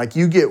rain. Like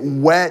you get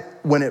wet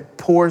when it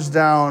pours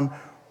down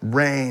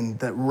rain,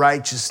 that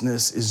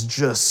righteousness is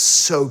just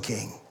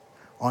soaking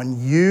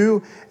on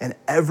you and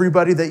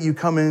everybody that you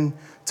come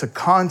into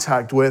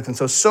contact with. And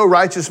so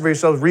righteous for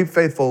yourselves, reap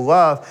faithful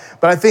love.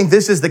 But I think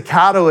this is the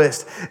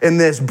catalyst in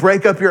this,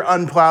 break up your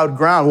unplowed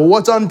ground. Well,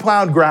 what's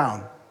unplowed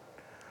ground?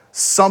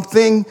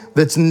 Something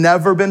that's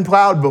never been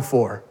plowed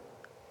before.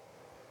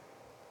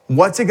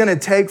 What's it going to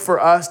take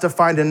for us to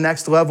find a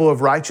next level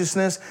of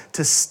righteousness?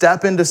 To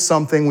step into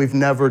something we've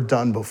never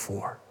done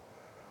before.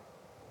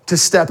 To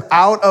step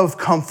out of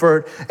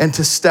comfort and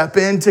to step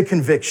into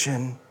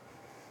conviction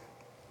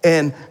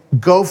and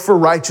go for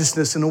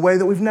righteousness in a way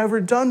that we've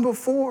never done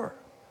before.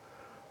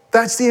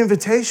 That's the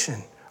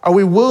invitation. Are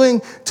we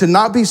willing to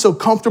not be so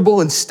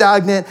comfortable and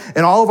stagnant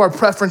in all of our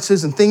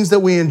preferences and things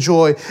that we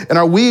enjoy? And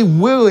are we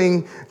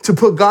willing to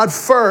put God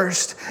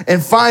first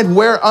and find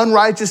where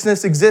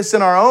unrighteousness exists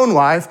in our own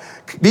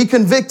life, be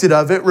convicted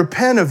of it,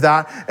 repent of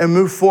that, and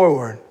move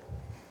forward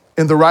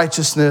in the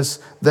righteousness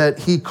that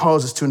he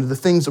calls us to, into the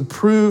things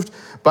approved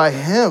by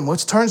him?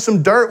 Let's turn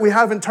some dirt we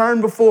haven't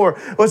turned before.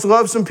 Let's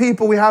love some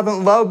people we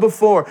haven't loved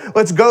before.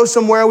 Let's go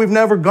somewhere we've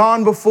never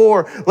gone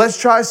before. Let's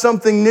try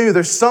something new.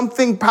 There's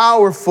something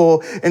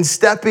powerful in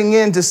stepping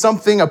into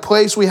something, a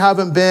place we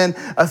haven't been,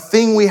 a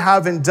thing we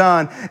haven't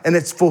done, and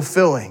it's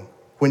fulfilling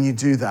when you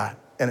do that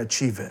and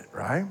achieve it,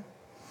 right?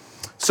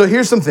 So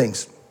here's some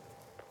things.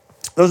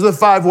 Those are the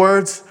 5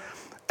 words.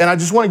 And I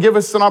just want to give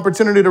us an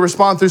opportunity to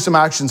respond through some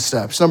action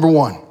steps. Number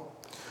one,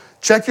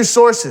 check your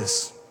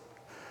sources.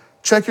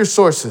 Check your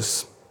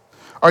sources.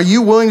 Are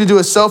you willing to do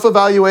a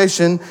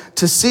self-evaluation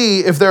to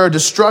see if there are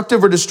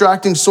destructive or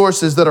distracting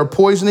sources that are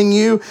poisoning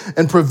you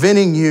and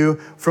preventing you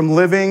from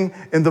living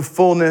in the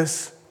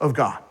fullness of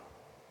God?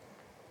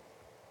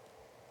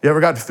 You ever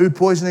got food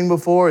poisoning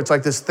before? It's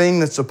like this thing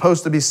that's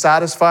supposed to be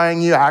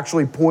satisfying you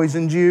actually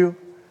poisoned you.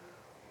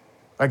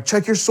 Like,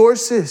 check your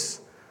sources.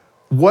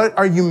 What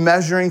are you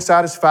measuring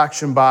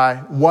satisfaction by?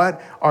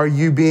 What are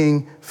you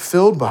being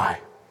filled by?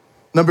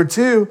 Number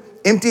two,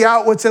 empty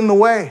out what's in the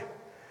way.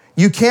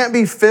 You can't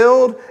be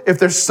filled if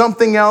there's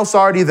something else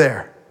already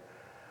there.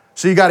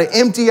 So you got to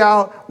empty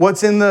out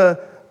what's in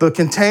the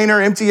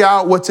container, empty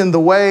out what's in the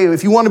way.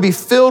 If you want to be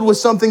filled with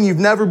something you've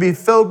never been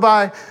filled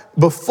by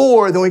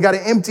before, then we got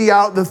to empty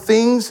out the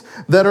things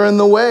that are in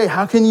the way.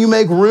 How can you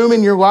make room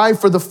in your life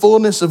for the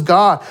fullness of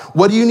God?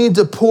 What do you need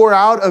to pour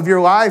out of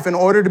your life in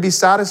order to be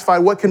satisfied?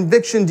 What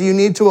conviction do you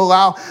need to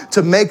allow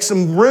to make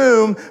some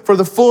room for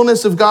the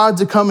fullness of God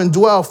to come and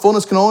dwell?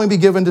 Fullness can only be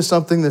given to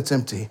something that's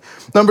empty.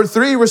 Number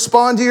three,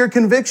 respond to your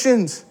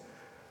convictions.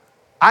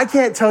 I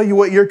can't tell you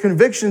what your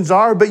convictions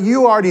are, but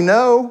you already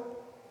know.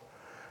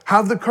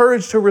 Have the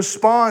courage to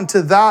respond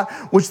to that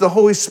which the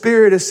Holy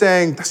Spirit is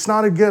saying, that's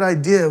not a good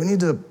idea.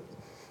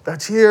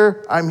 That's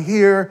here, I'm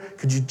here.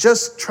 Could you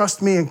just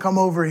trust me and come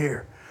over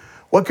here?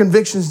 What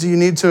convictions do you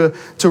need to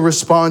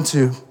respond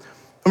to?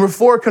 Number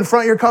four,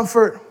 confront your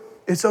comfort.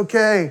 It's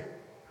okay.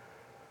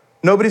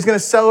 Nobody's gonna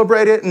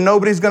celebrate it and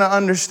nobody's gonna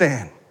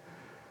understand.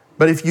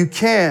 But if you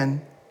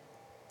can,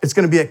 it's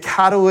gonna be a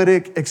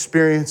catalytic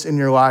experience in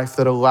your life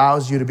that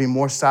allows you to be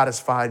more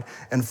satisfied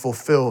and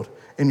fulfilled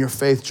in your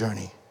faith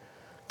journey.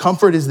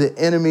 Comfort is the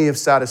enemy of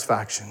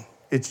satisfaction.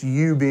 It's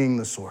you being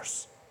the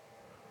source.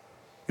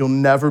 You'll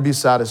never be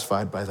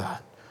satisfied by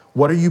that.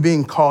 What are you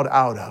being called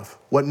out of?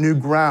 What new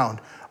ground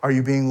are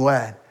you being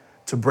led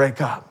to break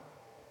up?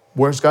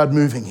 Where's God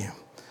moving you?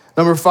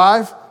 Number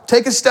five,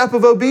 take a step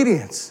of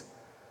obedience.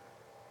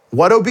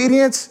 What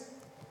obedience?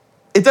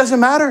 It doesn't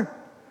matter.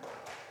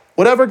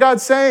 Whatever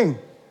God's saying,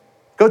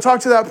 go talk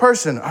to that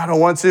person. I don't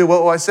want to,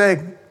 what will I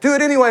say? Do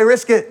it anyway,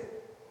 risk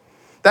it.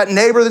 That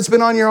neighbor that's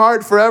been on your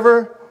heart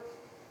forever,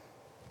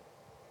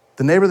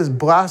 the neighbor that's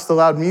blasts the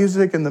loud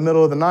music in the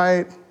middle of the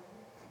night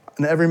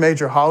and every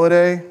major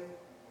holiday.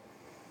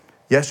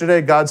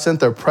 Yesterday, God sent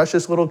their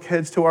precious little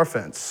kids to our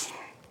fence.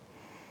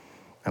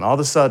 And all of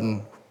a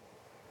sudden,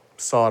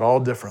 saw it all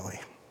differently,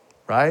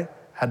 right?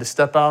 Had to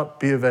step out,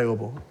 be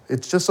available.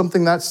 It's just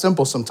something that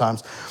simple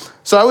sometimes.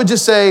 So I would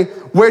just say,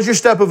 where's your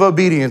step of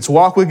obedience?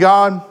 Walk with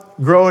God,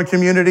 grow in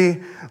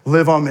community,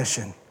 live on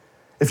mission.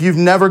 If you've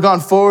never gone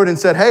forward and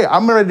said, hey,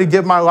 I'm ready to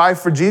give my life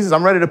for Jesus.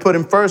 I'm ready to put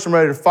him first. I'm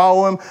ready to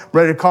follow him. I'm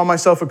ready to call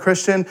myself a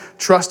Christian,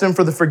 trust him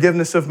for the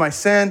forgiveness of my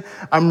sin.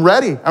 I'm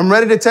ready. I'm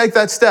ready to take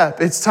that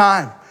step. It's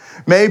time.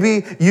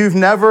 Maybe you've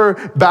never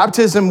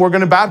baptism. We're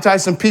going to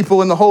baptize some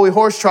people in the Holy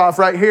Horse Trough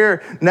right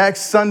here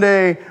next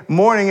Sunday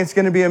morning. It's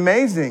going to be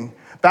amazing.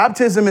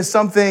 Baptism is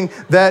something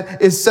that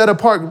is set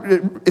apart.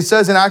 It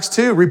says in Acts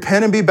 2,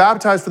 repent and be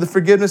baptized for the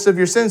forgiveness of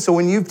your sins. So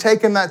when you've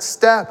taken that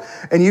step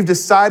and you've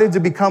decided to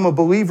become a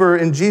believer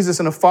in Jesus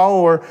and a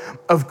follower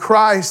of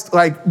Christ,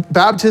 like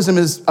baptism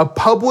is a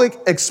public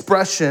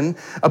expression,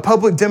 a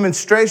public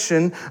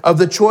demonstration of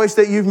the choice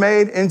that you've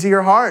made into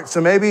your heart. So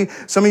maybe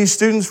some of you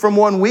students from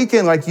one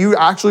weekend, like you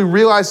actually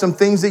realized some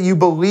things that you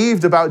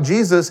believed about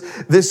Jesus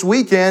this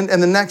weekend. And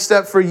the next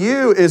step for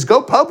you is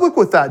go public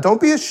with that.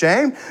 Don't be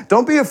ashamed.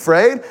 Don't be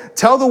afraid.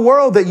 Tell the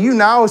world that you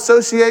now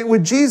associate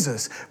with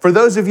Jesus. For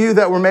those of you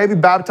that were maybe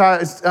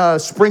baptized,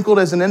 sprinkled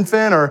as an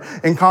infant or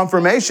in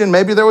confirmation,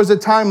 maybe there was a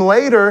time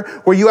later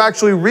where you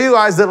actually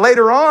realized that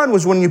later on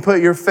was when you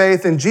put your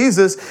faith in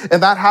Jesus,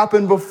 and that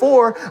happened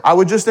before. I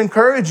would just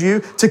encourage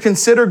you to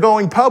consider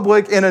going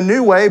public in a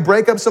new way,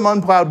 break up some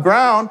unplowed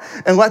ground,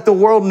 and let the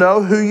world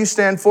know who you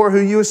stand for,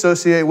 who you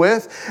associate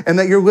with, and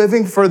that you're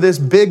living for this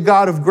big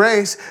God of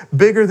grace,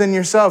 bigger than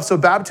yourself. So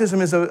baptism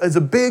is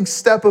a big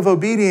step of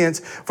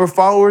obedience for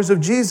followers of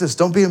Jesus.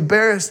 Don't be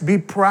embarrassed. Be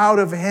proud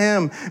of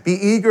him. Be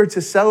eager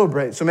to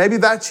celebrate. So maybe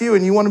that's you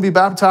and you want to be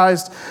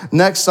baptized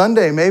next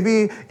Sunday.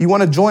 Maybe you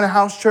want to join a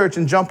house church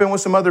and jump in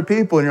with some other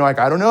people and you're like,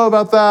 I don't know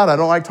about that. I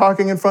don't like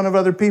talking in front of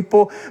other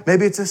people.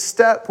 Maybe it's a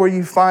step where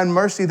you find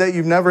mercy that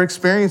you've never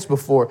experienced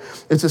before.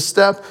 It's a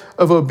step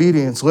of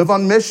obedience. Live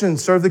on mission,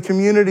 serve the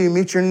community,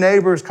 meet your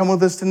neighbors, come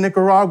with us to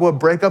Nicaragua,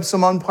 break up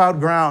some unplowed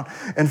ground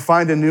and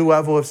find a new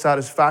level of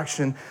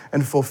satisfaction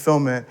and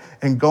fulfillment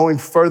and going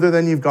further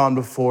than you've gone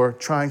before,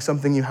 trying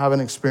something you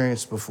haven't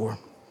experienced before.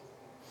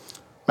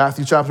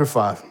 Matthew chapter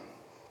 5.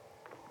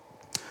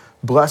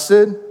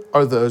 Blessed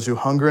are those who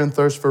hunger and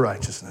thirst for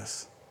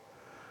righteousness,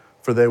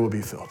 for they will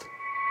be filled.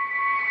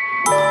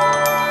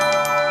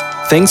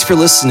 Thanks for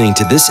listening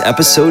to this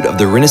episode of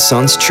the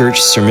Renaissance Church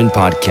Sermon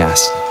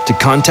Podcast. To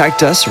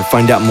contact us or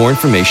find out more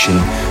information,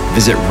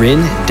 visit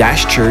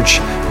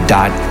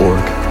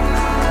ren-church.org.